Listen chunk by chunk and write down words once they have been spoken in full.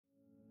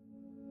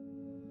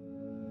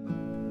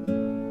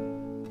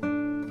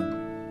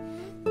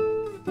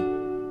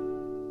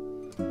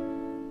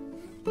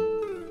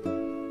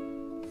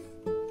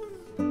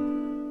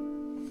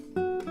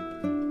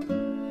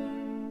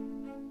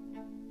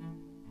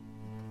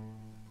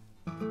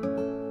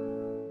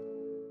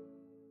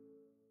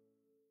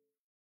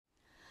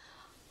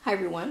Hi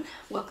everyone,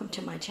 welcome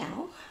to my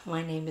channel.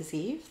 My name is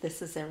Eve.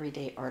 This is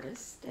Everyday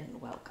Artist and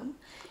welcome.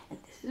 And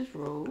this is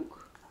Rogue.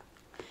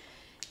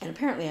 And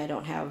apparently I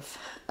don't have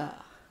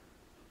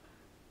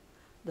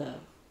the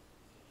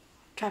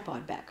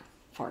tripod back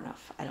far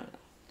enough. I don't know.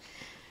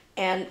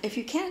 And if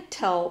you can't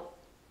tell,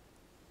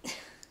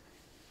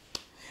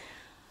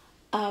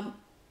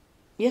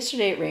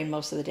 yesterday it rained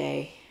most of the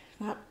day.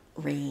 Not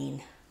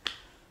rain,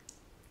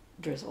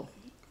 drizzle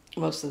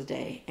most of the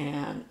day.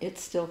 And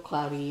it's still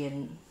cloudy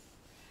and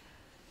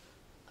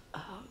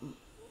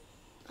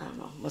I don't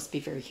know, must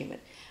be very humid.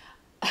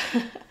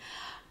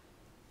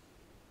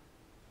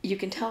 You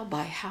can tell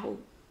by how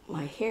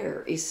my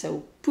hair is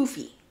so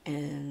poofy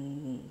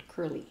and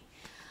curly.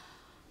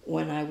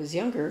 When I was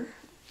younger,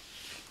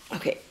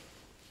 okay,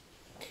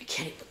 I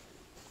can't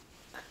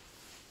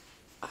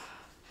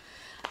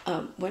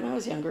even. When I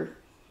was younger,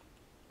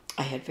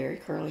 I had very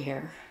curly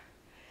hair,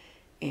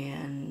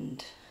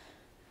 and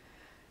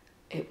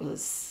it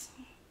was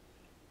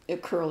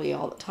curly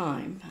all the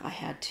time. I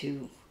had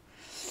to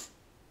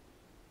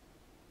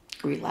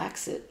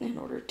relax it in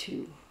order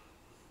to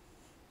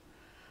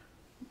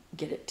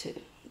get it to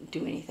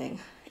do anything.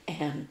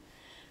 And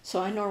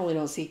so I normally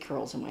don't see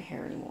curls in my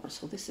hair anymore,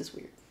 so this is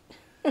weird.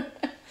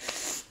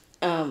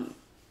 And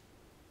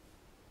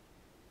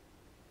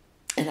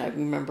I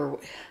remember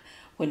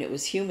when it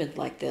was humid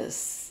like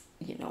this,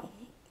 you know,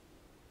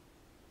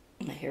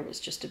 my hair was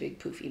just a big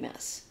poofy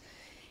mess.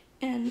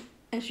 And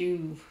as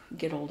you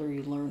get older,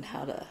 you learn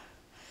how to,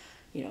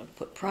 you know,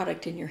 put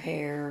product in your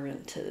hair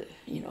and to,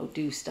 you know,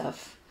 do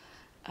stuff.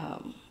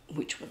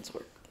 Which ones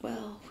work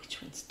well,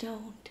 which ones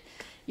don't,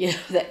 you know,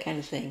 that kind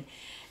of thing.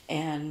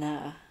 And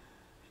I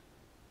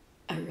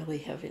really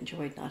have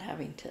enjoyed not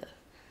having to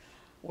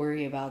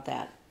worry about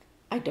that.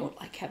 I don't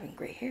like having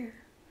gray hair,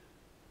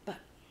 but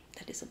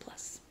that is a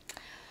plus.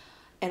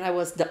 And I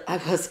was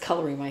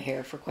coloring my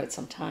hair for quite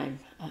some time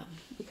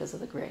because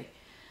of the gray.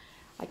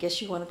 I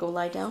guess you want to go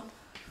lie down?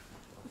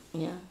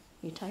 Yeah,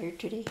 you tired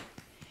today?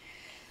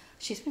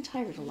 She's been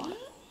tired a lot,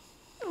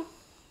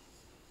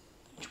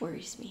 which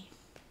worries me.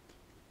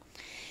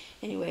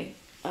 Anyway,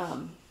 there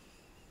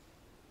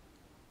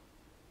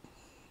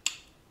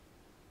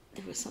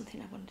was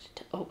something I wanted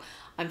to... Oh,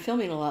 I'm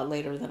filming a lot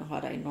later than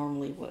what I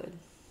normally would,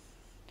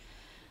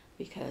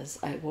 because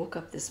I woke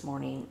up this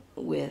morning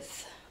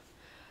with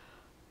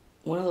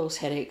one of those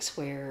headaches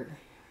where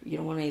you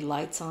don't want any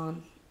lights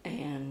on,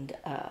 and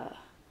I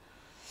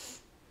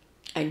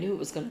knew it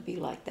was going to be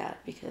like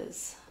that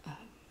because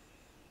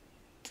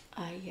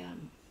I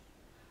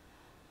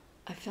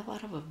fell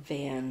out of a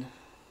van.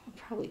 I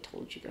probably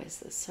told you guys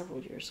this several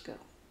years ago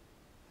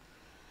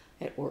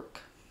at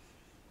work.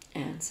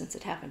 And since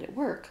it happened at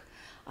work,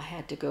 I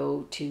had to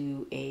go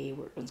to a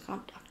workman's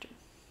comp doctor.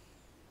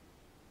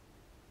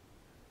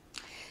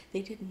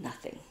 They did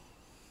nothing.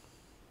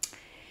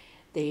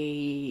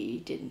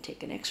 They didn't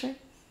take an x-ray.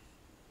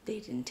 They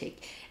didn't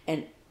take,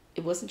 and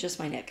it wasn't just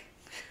my neck,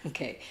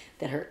 okay,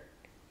 that hurt.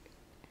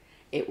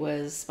 It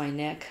was my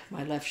neck,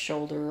 my left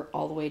shoulder,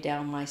 all the way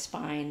down my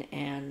spine,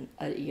 and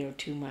you know,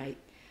 to my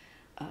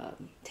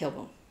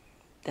tailbone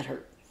that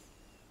hurt.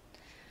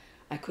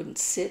 I couldn't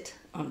sit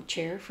on a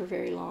chair for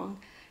very long,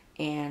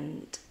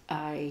 and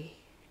I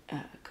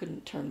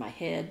couldn't turn my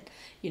head,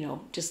 you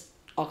know, just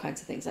all kinds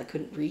of things. I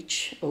couldn't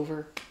reach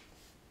over.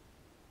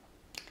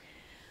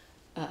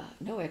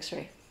 No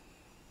x-ray,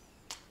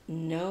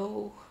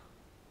 no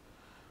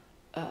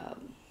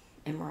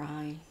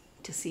MRI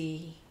to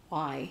see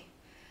why.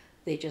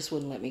 They just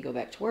wouldn't let me go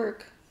back to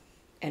work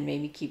and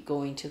made me keep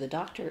going to the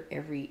doctor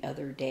every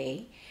other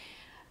day,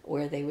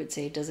 where they would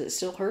say, does it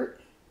still hurt?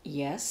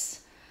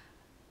 Yes.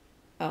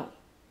 Oh,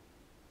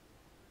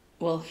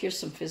 well, here's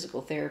some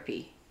physical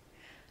therapy.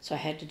 So I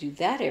had to do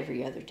that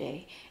every other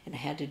day, and I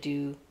had to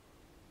do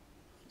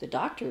the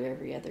doctor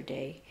every other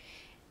day,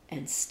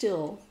 and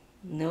still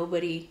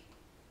nobody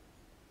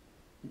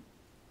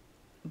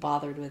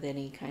bothered with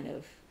any kind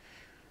of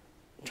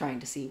trying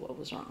to see what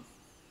was wrong.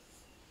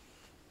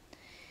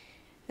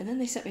 And then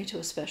they sent me to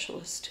a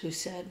specialist who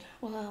said,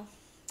 well,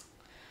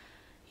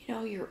 you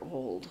know, you're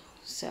old,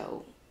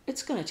 so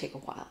it's going to take a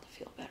while to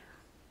feel better.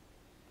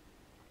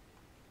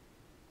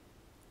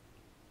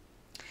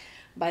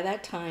 By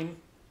that time,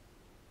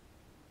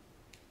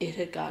 it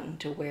had gotten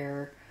to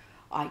where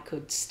I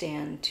could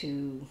stand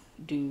to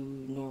do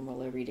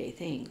normal everyday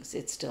things.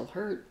 It still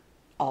hurt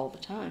all the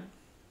time,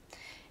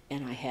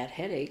 and I had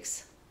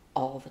headaches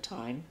all the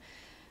time.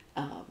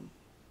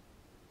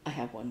 I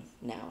have one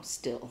now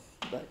still,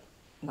 but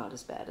not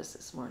as bad as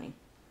this morning.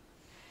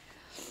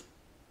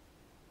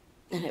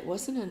 And it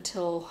wasn't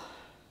until,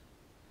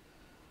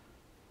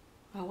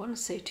 I want to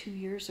say 2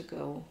 years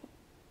ago,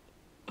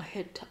 I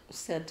had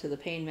said to the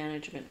pain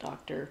management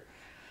doctor,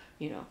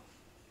 you know,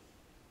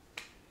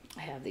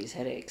 I have these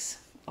headaches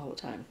all the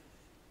time.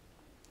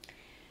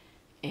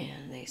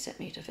 And they sent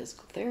me to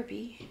physical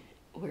therapy,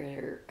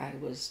 where I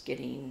was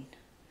getting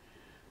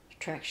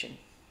traction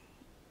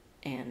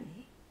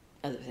and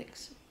other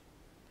things.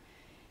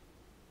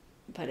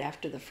 But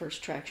after the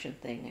first traction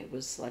thing, it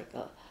was like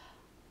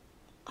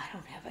I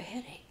don't have a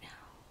headache now.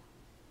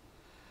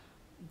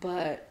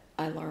 But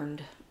I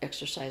learned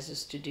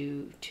exercises to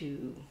do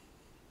to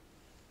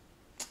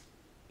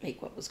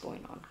make what was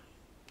going on,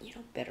 you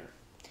know, better.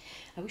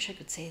 I wish I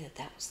could say that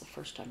that was the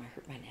first time I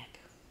hurt my neck.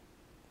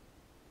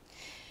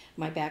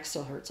 My back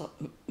still hurts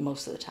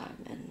most of the time,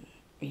 and,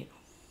 you know,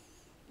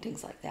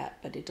 things like that,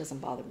 but it doesn't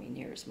bother me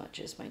near as much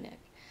as my neck.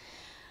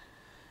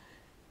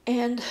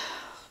 And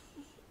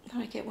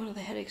I get one of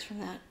the headaches from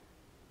that.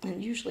 And it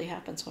usually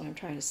happens when I'm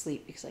trying to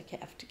sleep because I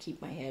have to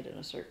keep my head in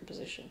a certain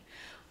position.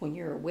 When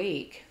you're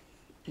awake,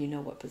 you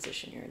know what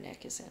position your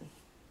neck is in.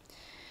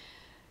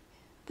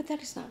 But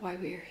that is not why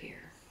we are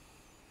here.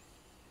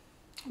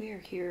 We are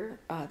here,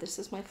 this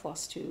is my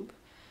Flosstube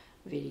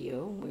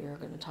video. We are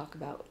going to talk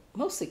about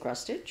mostly cross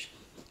stitch.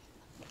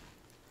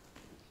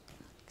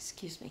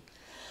 Excuse me.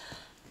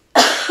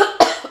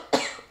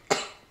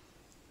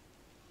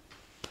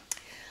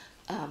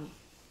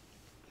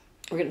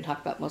 We're going to talk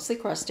about mostly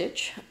cross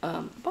stitch,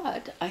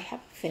 but I have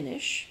a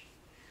finish,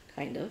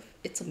 kind of.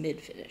 It's a mid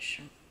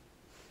finish.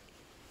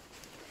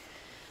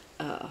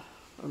 Or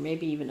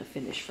maybe even a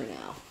finish for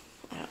now.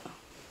 I don't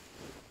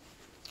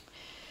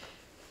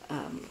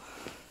know.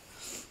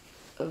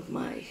 Of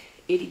my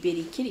itty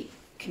bitty kitty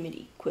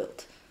committee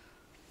quilt.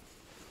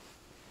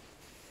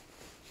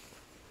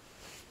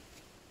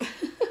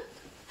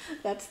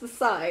 That's the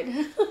side.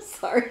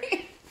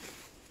 Sorry.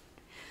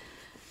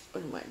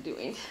 What am I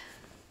doing?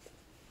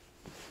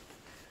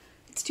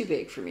 It's too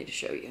big for me to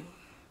show you.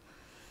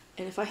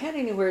 And if I had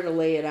anywhere to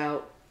lay it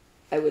out,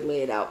 I would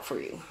lay it out for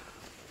you.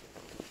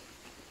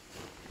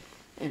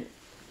 And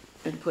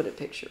put a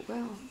picture.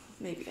 Well,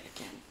 maybe I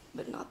can,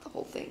 but not the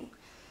whole thing.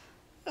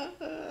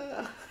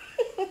 I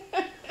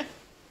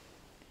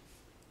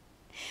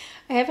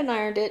haven't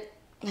ironed it.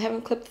 I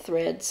haven't clipped the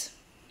threads.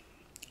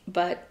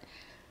 But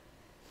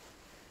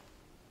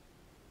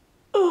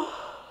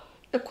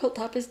the quilt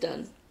top is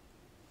done.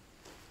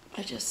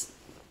 I just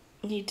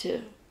need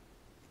to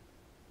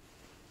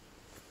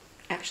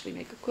actually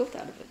make a quilt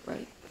out of it,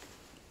 right?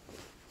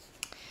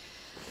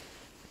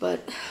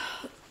 But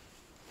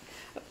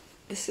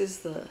this is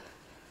the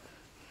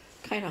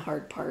kind of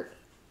hard part.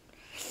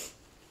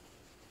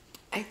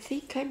 I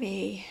think I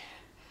may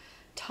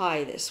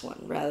tie this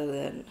one rather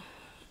than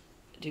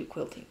do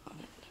quilting on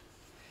it.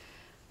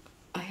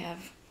 I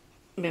have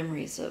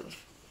memories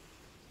of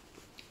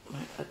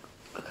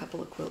a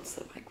couple of quilts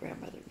that my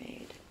grandmother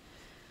made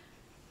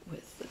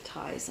with the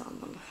ties on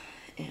them,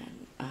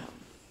 and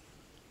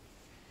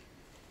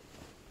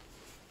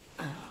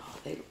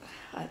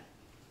I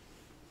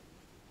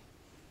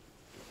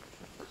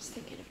was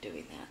thinking of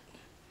doing that.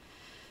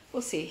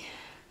 We'll see.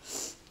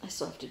 I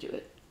still have to do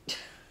it.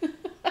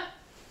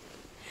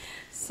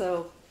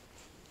 So,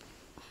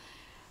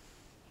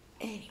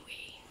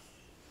 anyway,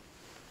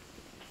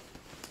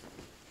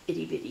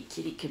 Itty Bitty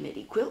Kitty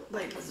Committee Quilt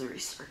by Missouri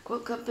Star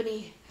Quilt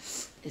Company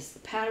is the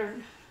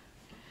pattern.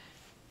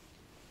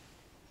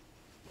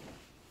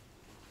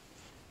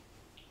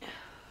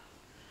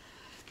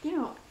 You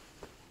know,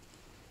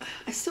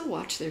 I still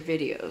watch their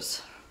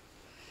videos,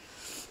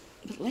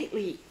 but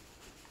lately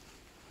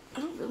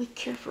I don't really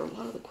care for a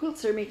lot of the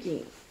quilts they're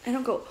making. I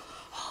don't go,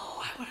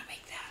 oh, I want to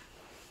make that.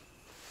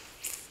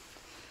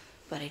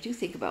 But I do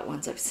think about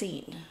ones I've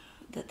seen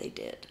that they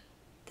did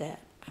that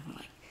I'm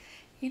like,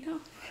 you know.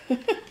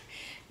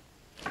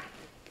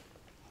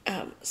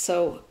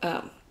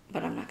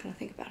 But I'm not going to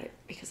think about it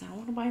because I don't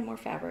want to buy more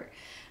fabric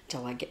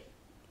until I get,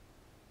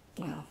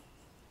 well,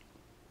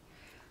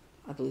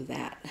 I blew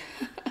that.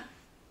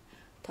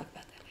 Talk about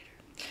that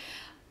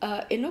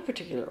later. In no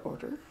particular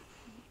order,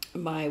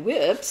 my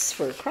WIPS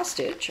for cross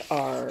stitch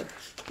are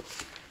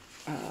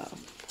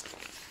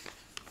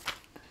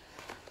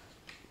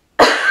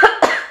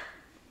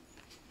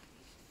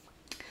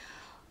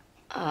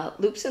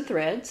loops and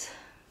threads.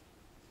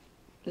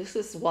 This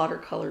is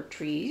watercolor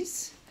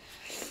trees,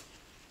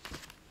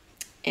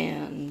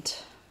 and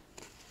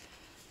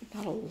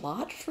not a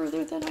lot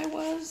further than I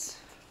was.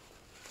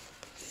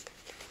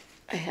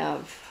 I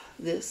have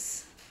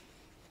this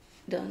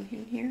done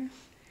in here.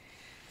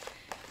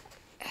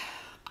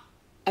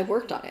 I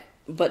worked on it,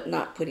 but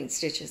not putting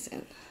stitches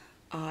in.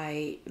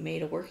 I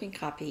made a working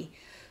copy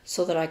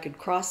so that I could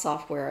cross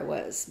off where I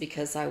was,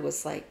 because I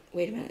was like,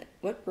 wait a minute,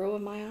 what row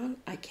am I on?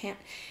 I can't.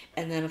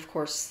 And then, of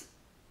course,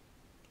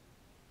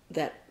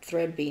 that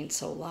thread being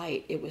so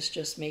light, it was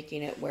just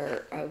making it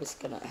where I was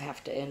going to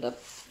have to end up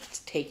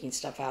taking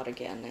stuff out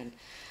again. And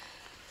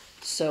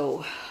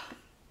so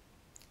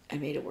I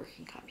made a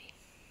working copy.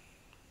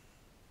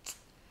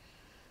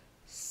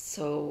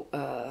 So,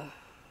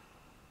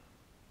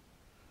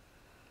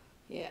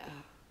 yeah.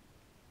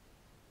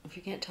 If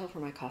you can't tell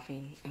from my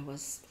coughing, I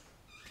was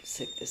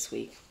sick this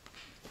week.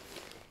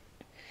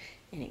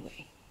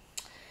 Anyway.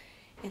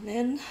 And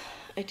then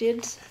I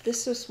did,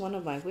 this was one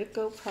of my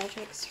WIPGO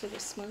projects for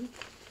this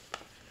month.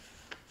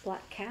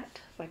 Black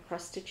Cat by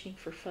Crossstitching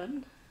for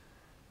Fun.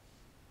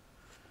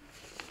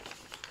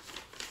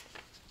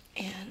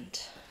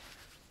 And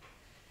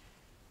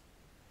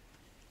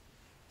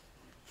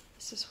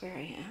this is where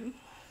I am.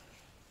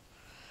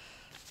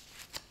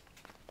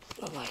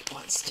 light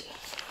wants to.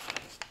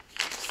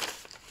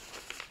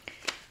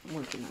 I'm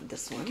working on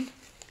this one.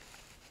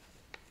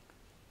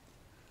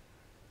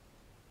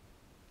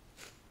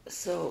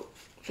 So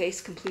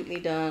face completely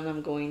done.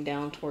 I'm going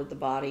down toward the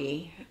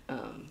body.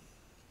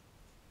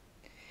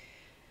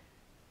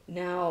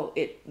 Now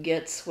it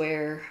gets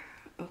where,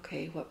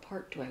 okay, what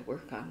part do I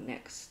work on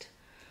next?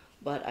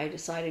 But I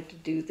decided to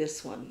do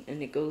this one,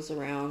 and it goes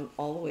around,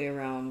 all the way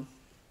around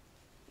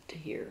to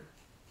here.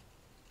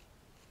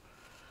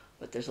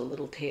 But there's a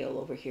little tail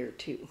over here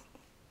too.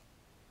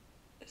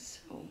 So,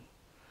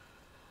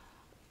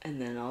 and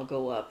then I'll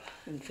go up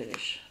and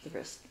finish the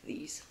rest of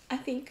these. I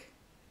think,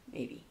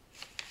 maybe,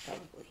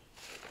 probably.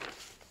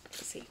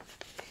 Let's see.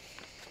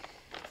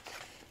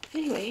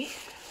 Anyway,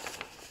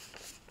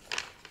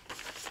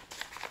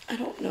 I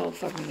don't know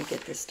if I'm going to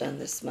get this done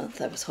this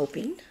month. I was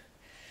hoping.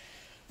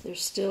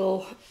 There's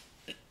still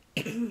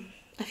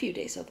a few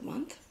days of the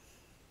month.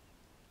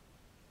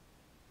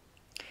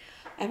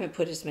 I haven't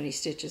put as many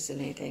stitches in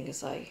anything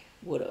as I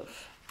would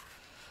have,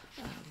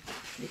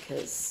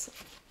 because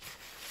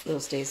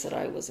those days that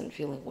I wasn't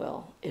feeling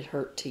well, it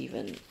hurt to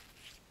even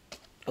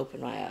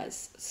open my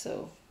eyes.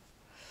 So,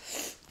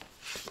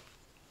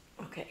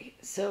 okay,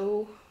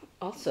 so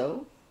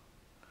also,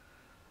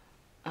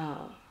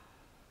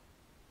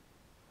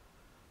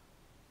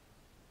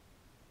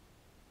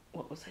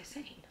 what was I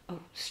saying? Oh,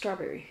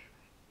 strawberry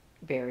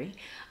berry,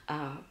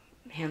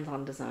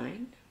 hands-on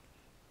design.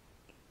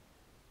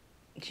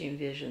 She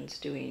envisions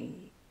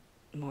doing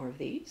more of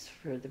these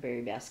for the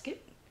berry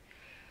basket,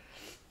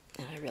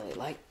 and I really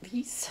like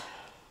these.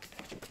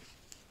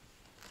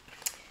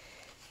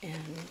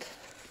 And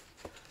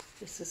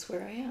this is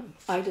where I am.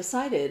 I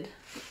decided,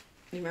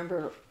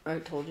 remember I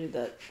told you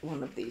that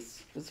one of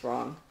these was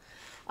wrong.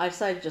 I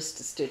decided just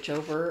to stitch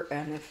over,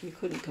 and if you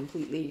couldn't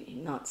completely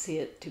not see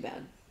it, too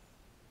bad.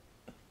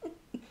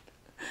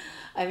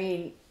 I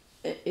mean,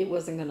 it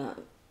wasn't gonna,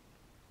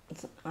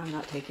 I'm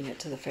not taking it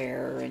to the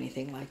fair or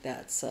anything like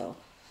that, so.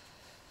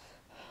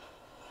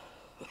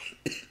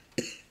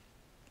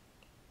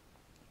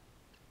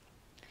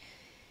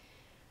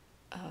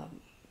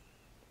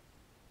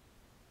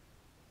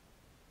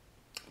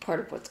 Part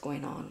of what's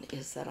going on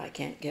is that I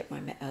can't get my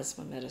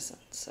asthma medicine,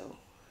 so.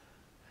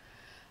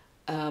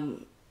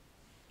 Long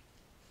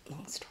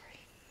story.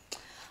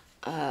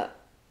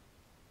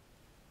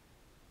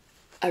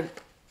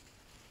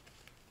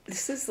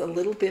 This is a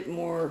little bit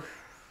more,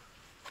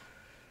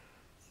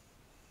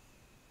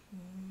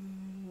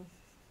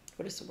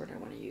 what is the word I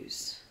want to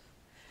use?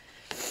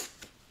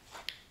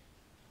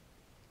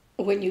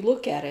 When you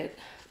look at it,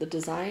 the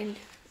design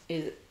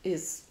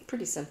is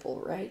pretty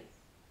simple, right?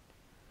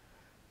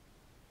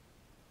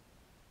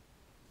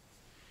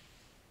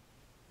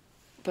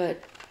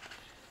 But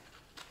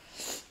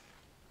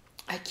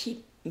I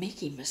keep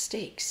making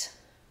mistakes.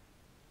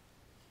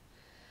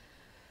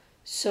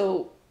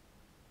 So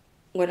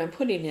when I'm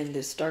putting in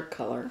this dark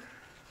color,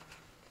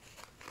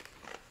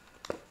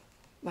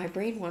 my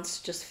brain wants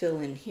to just fill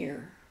in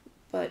here,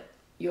 but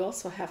you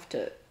also have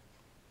to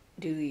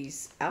do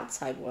these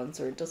outside ones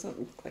or it doesn't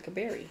look like a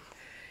berry.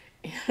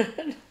 And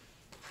I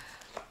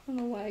don't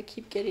know why I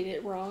keep getting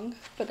it wrong,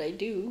 but I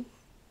do.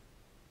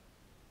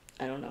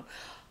 I don't know.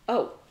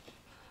 Oh,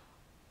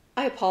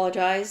 I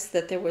apologize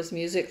that there was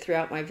music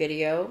throughout my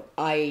video.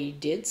 I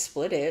did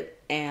split it,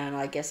 and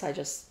I guess I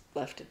just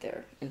left it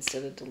there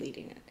instead of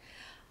deleting it.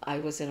 I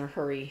was in a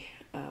hurry.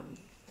 I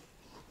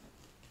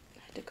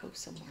had to go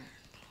somewhere.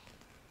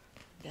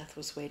 Beth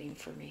was waiting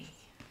for me.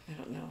 I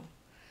don't know.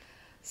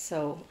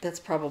 So that's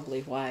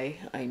probably why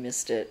I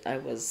missed it. I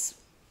was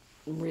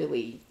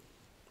really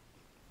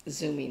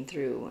zooming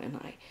through, and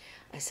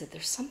I said,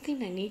 there's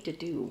something I need to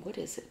do. What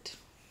is it?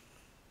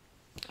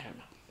 I don't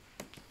know.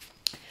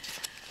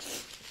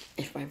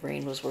 If my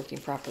brain was working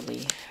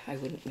properly, I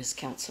wouldn't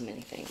miscount so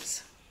many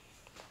things.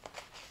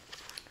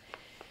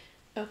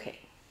 Okay.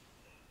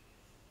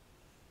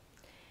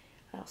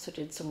 I also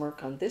did some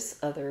work on this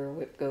other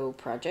Whip Go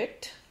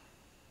project.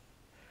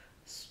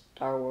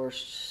 Star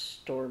Wars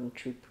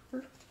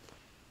Stormtrooper.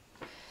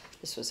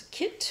 This was a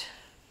kit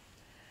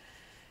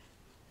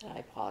that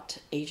I bought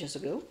ages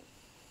ago.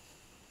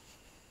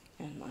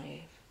 And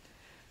I've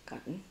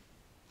gotten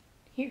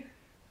here.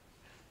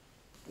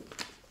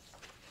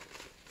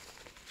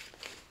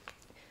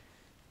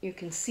 You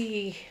can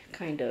see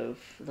kind of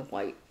the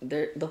white.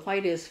 The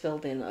white is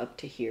filled in up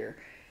to here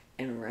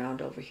and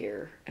around over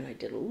here, and I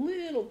did a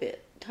little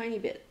bit, tiny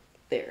bit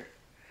there.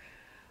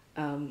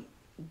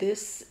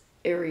 This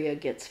area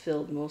gets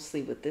filled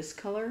mostly with this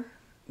color,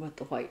 but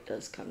the white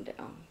does come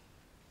down.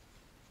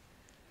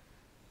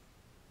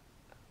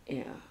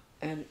 Yeah,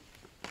 and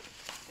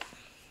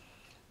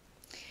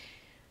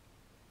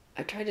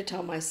I tried to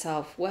tell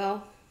myself,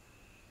 well,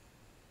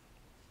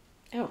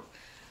 oh,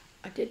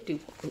 I did do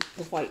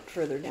the white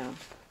further down.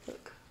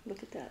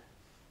 Look at that.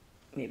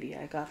 Maybe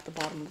I got the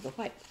bottom of the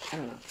white. I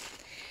don't know.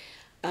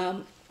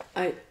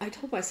 I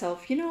told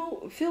myself, you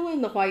know, fill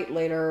in the white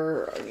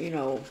later, you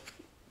know,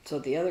 so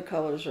the other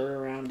colors are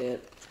around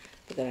it,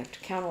 but then I have to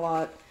count a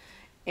lot.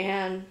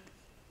 And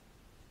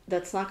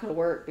that's not going to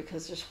work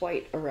because there's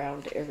white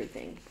around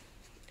everything,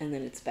 and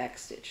then it's back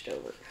stitched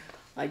over.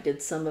 I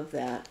did some of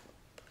that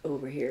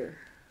over here,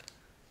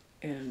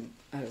 and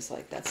I was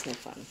like, that's no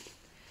fun.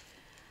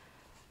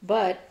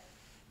 But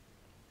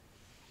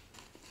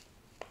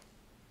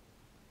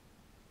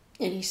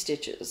any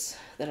stitches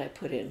that I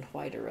put in,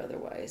 white or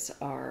otherwise,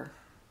 are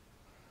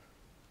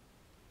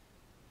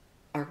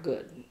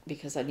good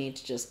because I need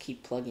to just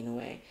keep plugging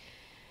away.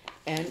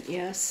 And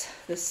yes,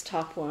 this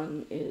top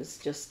one is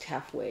just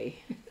halfway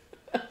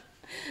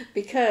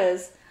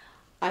because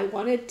I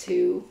wanted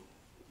to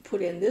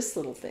put in this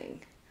little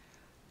thing,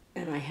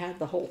 and I had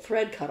the whole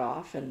thread cut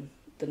off, and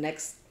the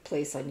next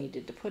place I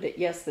needed to put it,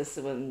 yes, this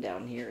one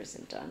down here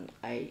isn't done.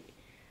 I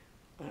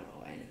don't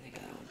know, I didn't think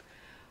of that one.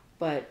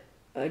 But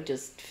I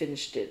just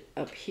finished it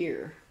up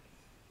here.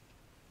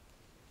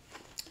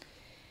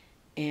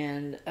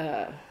 And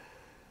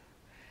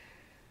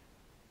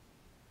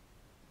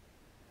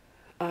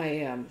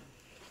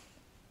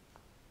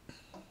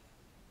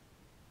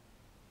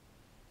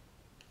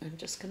I'm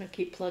just going to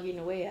keep plugging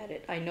away at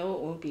it. I know it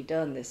won't be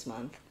done this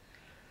month,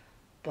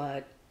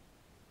 but,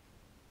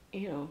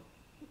 you know,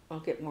 I'll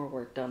get more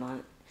work done on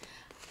it.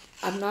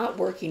 I'm not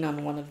working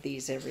on one of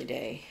these every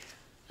day,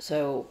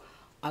 so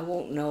I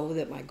won't know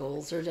that my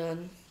goals are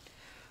done.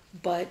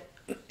 But,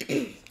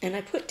 and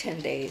I put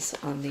 10 days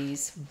on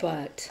these,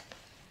 but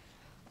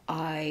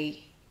I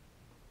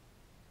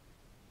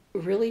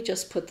really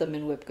just put them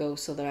in WIP Go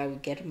so that I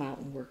would get them out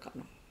and work on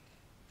them.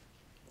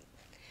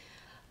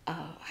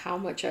 How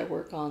much I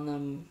work on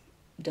them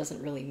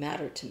doesn't really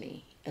matter to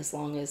me as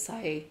long as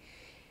I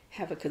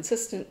have a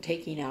consistent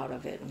taking out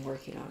of it and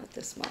working on it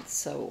this month.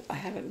 So I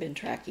haven't been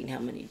tracking how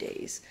many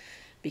days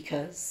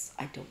because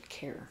I don't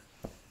care.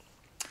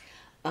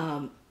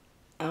 I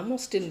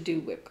almost didn't do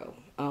WIP Go.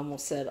 I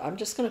almost said I'm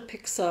just going to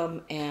pick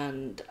some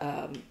and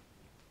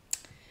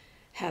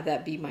have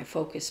that be my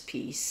focus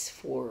piece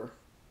for,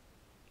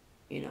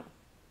 you know,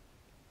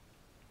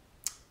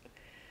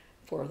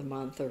 for the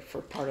month or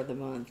for part of the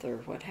month or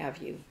what have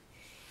you.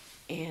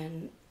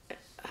 And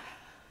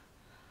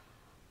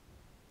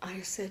I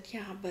said,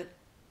 yeah, but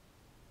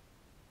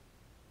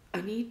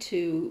I need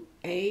to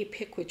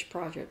pick which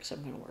projects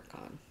I'm going to work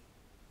on,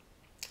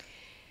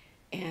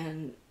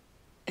 and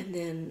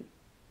then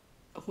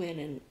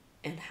when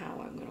and how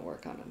I'm going to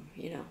work on them,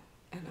 you know.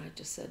 And I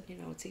just said, you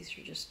know, it's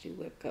easier just to do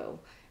WIP Go.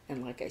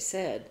 And like I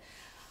said,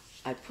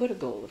 I put a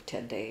goal of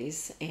 10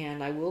 days,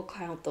 and I will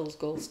count those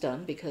goals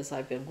done because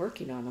I've been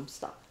working on them.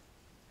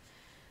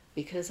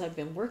 Because I've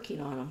been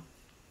working on them.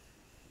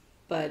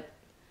 But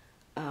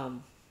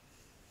I'm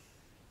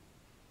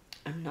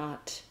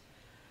not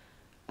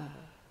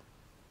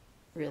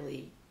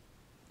really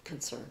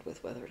concerned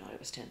with whether or not it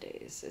was 10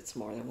 days. It's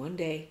more than one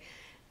day,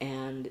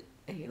 and,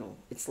 you know,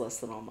 it's less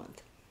than all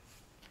month.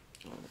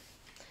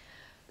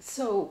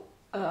 So,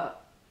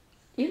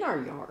 in our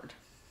yard,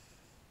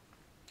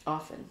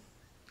 often,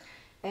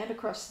 and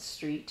across the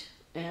street,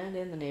 and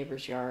in the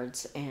neighbors'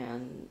 yards,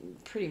 and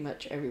pretty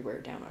much everywhere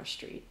down our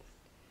street,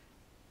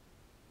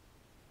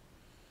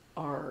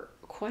 are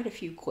quite a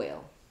few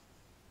quail.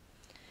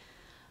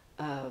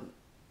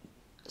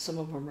 Some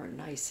of them are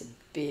nice and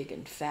big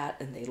and fat,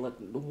 and they look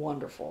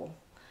wonderful.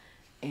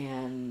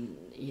 And,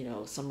 you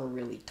know, some are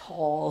really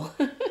tall.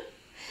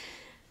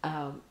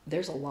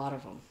 There's a lot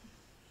of them.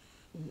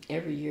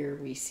 Every year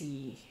we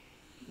see,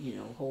 you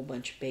know, a whole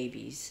bunch of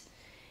babies.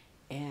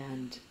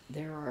 And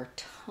there are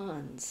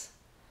tons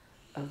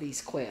of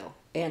these quail.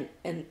 And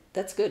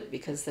that's good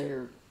because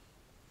they're,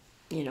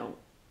 you know,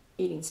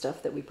 eating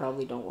stuff that we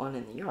probably don't want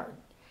in the yard.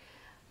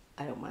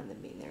 I don't mind them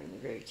being there, and they're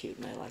very cute,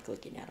 and I like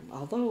looking at them.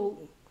 Although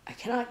I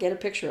cannot get a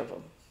picture of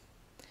them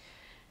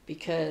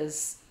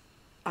because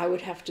I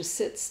would have to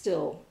sit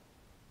still,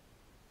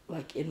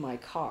 like in my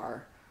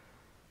car,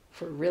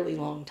 for a really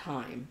long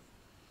time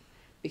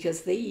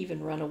because they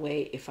even run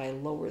away if I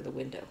lower the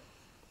window.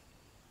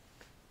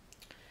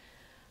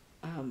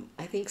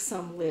 I think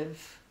some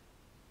live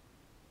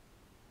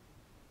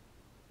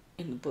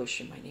in the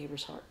bush in my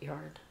neighbor's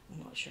yard.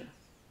 I'm not sure.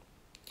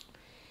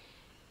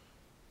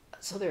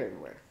 So they're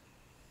everywhere,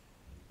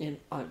 you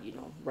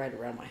know, right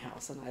around my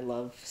house, and I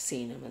love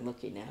seeing them and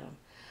looking at them.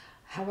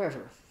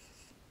 However,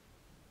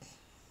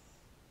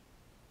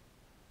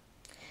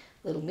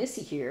 little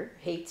Missy here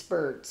hates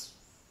birds.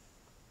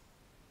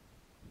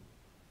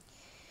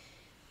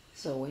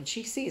 So when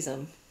she sees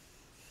them,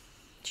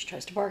 she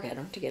tries to bark at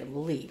them to get them to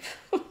leave.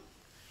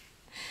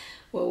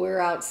 Well, we're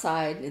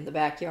outside in the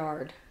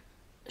backyard.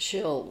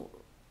 She'll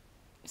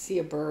see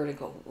a bird and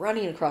go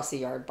running across the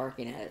yard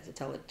barking at it to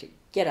tell it to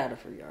get out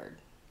of her yard.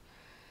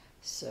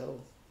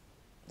 So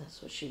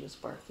that's what she was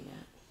barking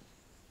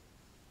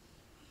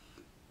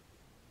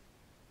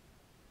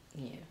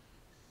at. Yeah.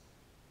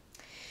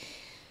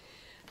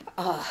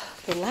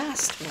 The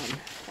last one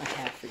I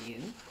have for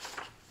you.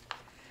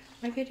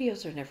 My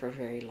videos are never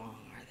very long,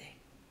 are they?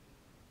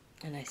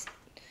 And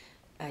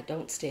I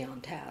don't stay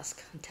on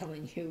task. I'm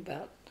telling you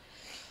about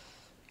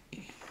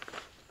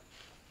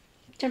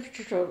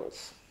Temperature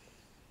Turtles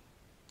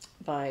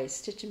by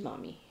Stitchin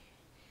Mommy.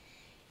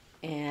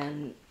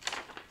 And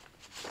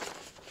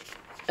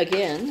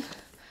again,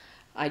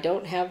 I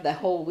don't have the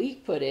whole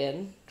week put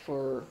in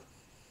for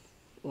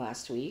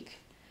last week.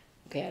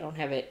 Okay, I don't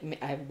have it.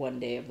 I have 1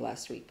 day of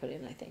last week put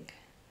in, I think.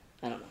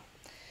 I don't know.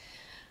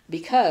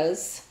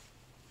 Because,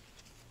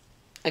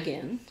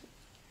 again,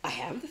 I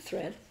have the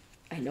thread.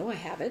 I know I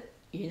have it.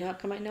 You know how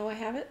come I know I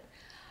have it?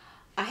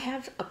 I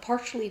have a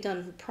partially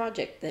done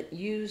project that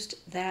used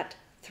that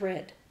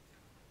thread.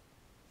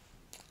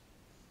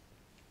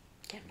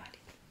 Can't find it.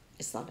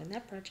 It's not in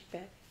that project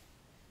bag.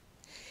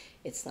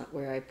 It's not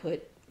where I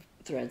put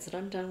threads that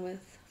I'm done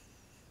with.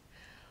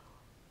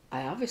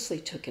 I obviously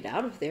took it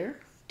out of there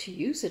to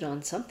use it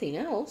on something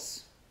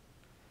else,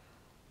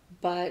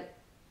 but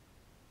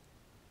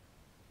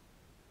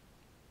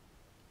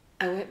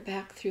I went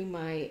back through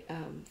my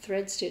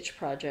thread stitch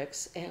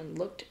projects and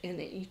looked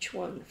in each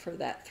one for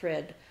that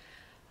thread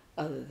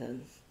other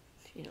than,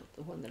 you know,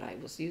 the one that I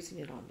was using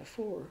it on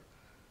before,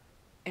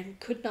 and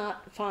could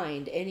not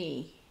find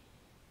anything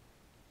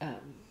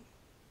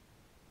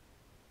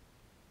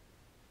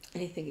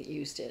that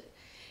used it.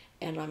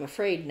 And I'm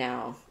afraid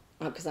now,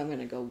 because I'm going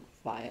to go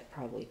buy it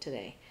probably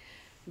today,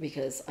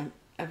 because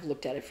I've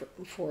looked at it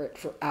for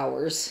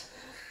hours,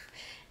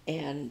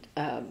 and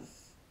I'm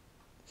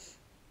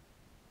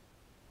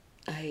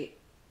like,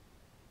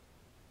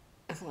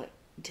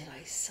 did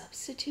I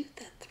substitute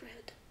that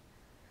thread?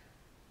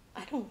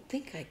 I don't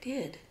think I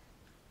did,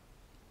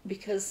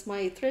 because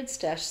my thread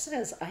stash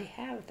says I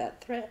have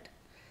that thread.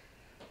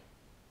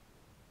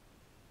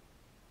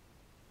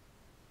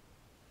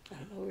 I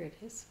don't know where it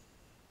is.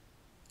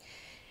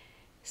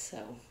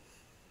 So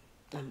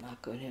I'm not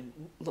going to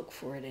look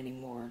for it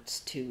anymore.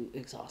 It's too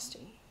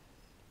exhausting.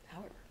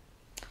 However,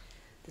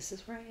 this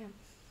is where I am.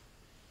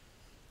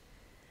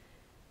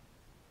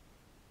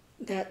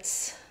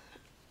 That's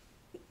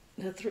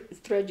the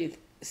thread you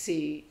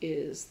see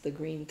is the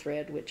green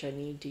thread, which I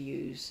need to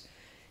use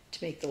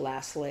to make the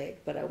last leg,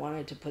 but I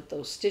wanted to put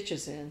those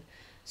stitches in.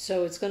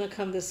 So it's going to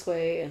come this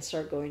way and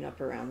start going up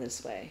around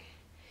this way.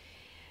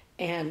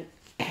 And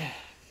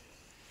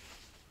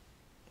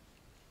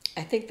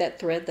I think that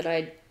thread that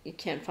I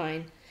can't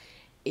find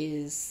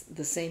is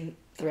the same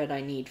thread I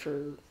need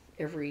for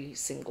every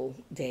single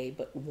day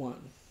but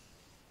one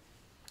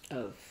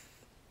of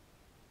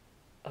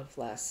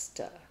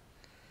last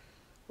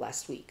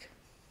week.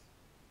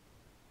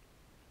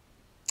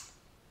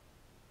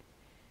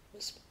 It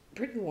was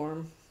pretty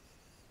warm,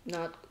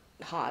 not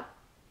hot,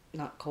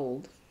 not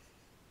cold,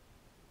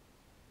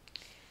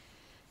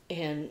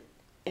 and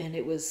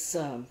it was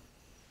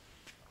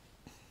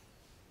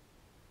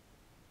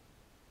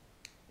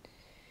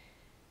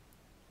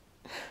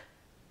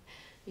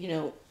you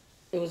know,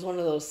 it was one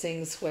of those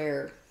things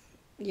where,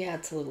 yeah,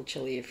 it's a little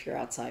chilly if you're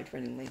outside for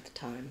any length of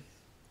time,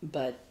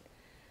 but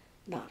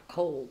not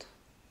cold.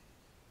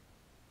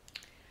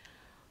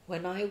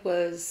 When I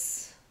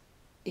was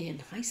in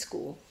high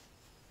school,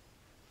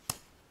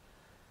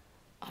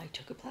 I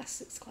took a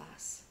plastics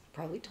class. I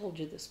probably told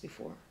you this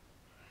before.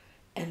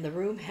 And the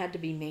room had to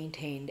be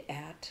maintained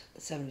at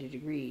 70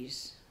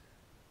 degrees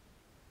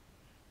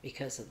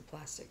because of the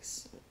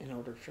plastics, in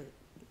order for,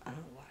 I don't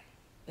know why,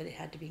 but it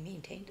had to be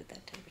maintained at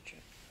that temperature.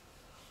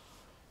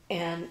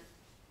 And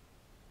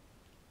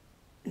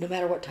no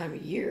matter what time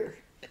of year,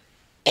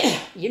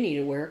 you need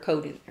to wear a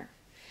coat in there,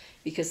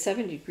 because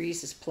 70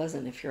 degrees is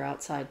pleasant if you're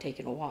outside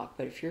taking a walk,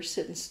 but if you're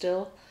sitting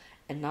still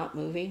and not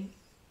moving,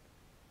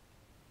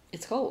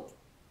 it's cold.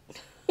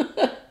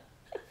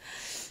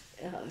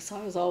 So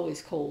I was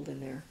always cold in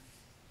there.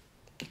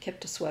 I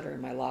kept a sweater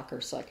in my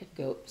locker so I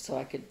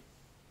could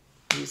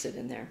use it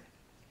in there.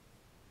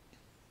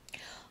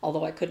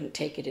 Although I couldn't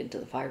take it into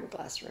the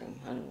fiberglass room.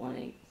 I didn't want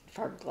any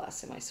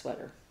fiberglass in my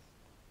sweater.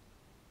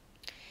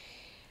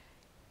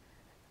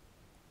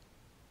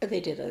 They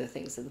did other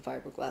things in the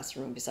fiberglass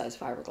room besides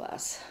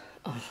fiberglass.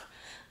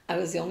 I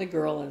was the only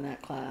girl in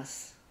that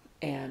class,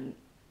 and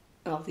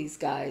all these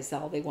guys,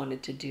 all they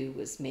wanted to do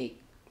was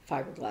make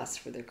fiberglass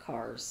for their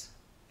cars.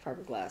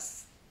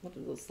 Fiberglass, what are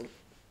those little...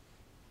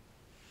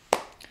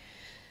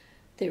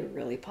 They were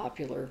really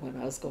popular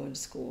when I was going to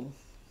school.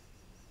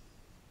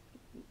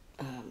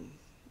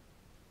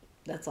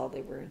 That's all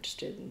they were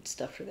interested in,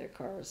 stuff for their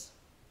cars.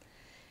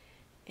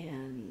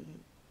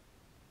 And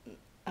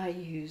I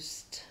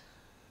used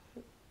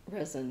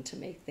resin to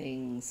make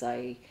things.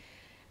 I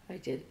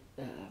did,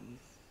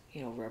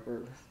 you know,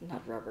 rubber,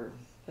 not rubber,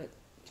 but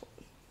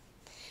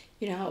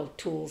you know how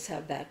tools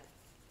have that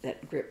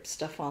grip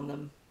stuff on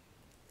them.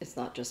 It's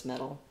not just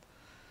metal.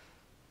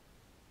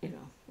 You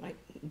know, I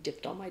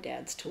dipped on my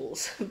dad's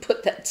tools and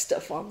put that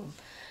stuff on them.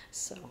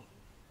 So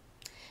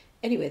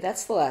anyway,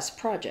 that's the last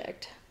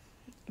project.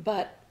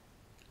 But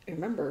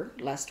remember,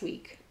 last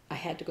week I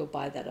had to go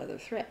buy that other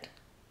thread.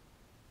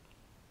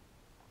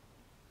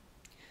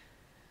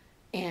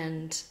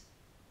 And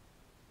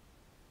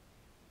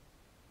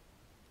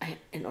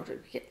in order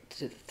to get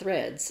to the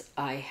threads,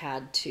 I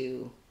had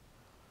to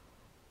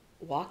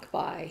walk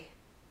by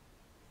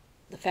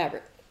the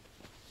fabric.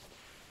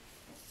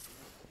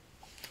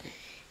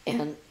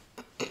 And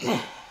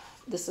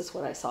this is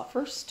what I saw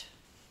first.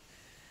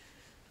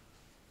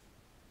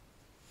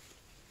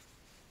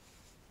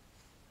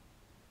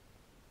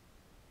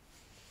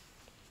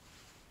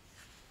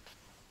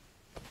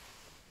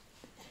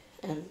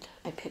 And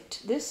I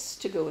picked this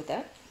to go with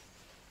that.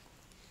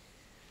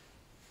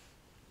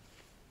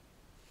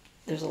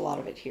 There's a lot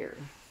of it here.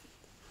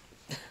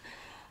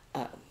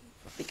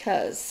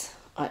 Because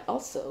I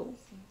also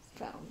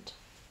found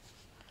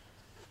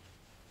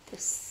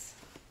this.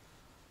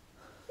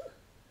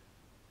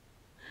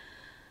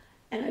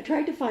 And I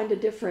tried to find a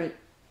different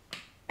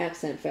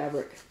accent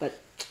fabric, but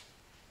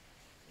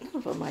none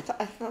of them, I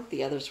thought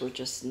the others were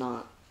just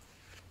not,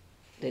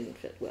 didn't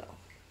fit well.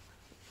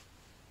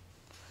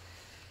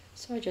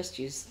 So I just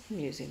I'm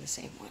using the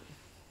same one.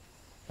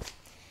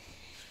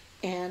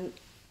 And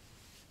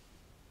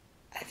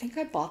I think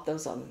I bought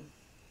those on,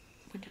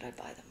 when did I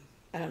buy them?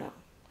 I don't know.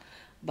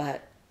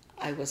 But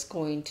I was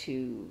going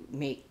to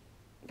make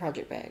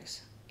project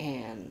bags,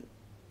 and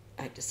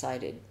I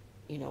decided,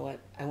 you know what,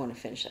 I want to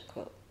finish that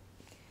quilt.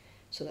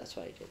 So that's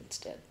what I did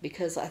instead.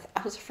 Because I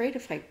was afraid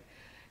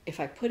if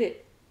I put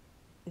it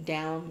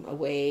down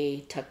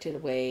away, tucked it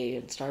away,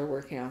 and started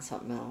working on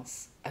something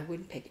else, I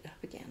wouldn't pick it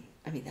up again.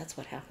 I mean, that's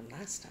what happened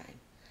last time.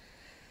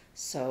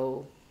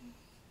 So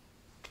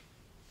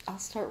I'll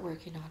start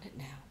working on it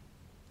now.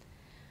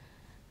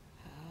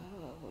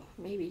 Oh,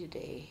 maybe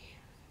today.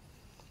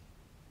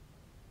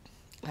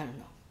 I don't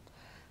know.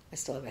 I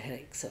still have a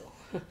headache, so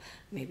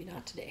maybe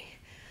not today.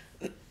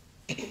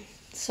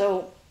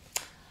 So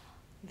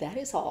that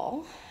is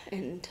all,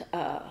 and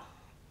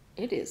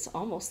it is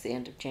almost the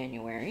end of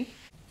January.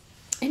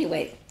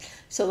 Anyway,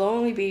 so there'll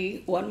only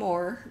be one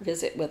more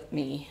visit with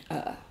me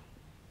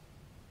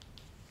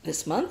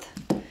this month,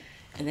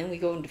 and then we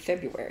go into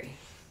February.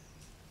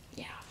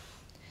 Yeah.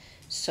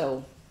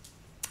 So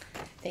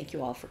thank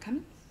you all for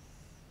coming.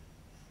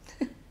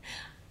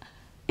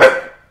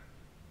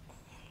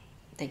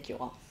 Thank you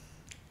all.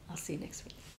 I'll see you next week.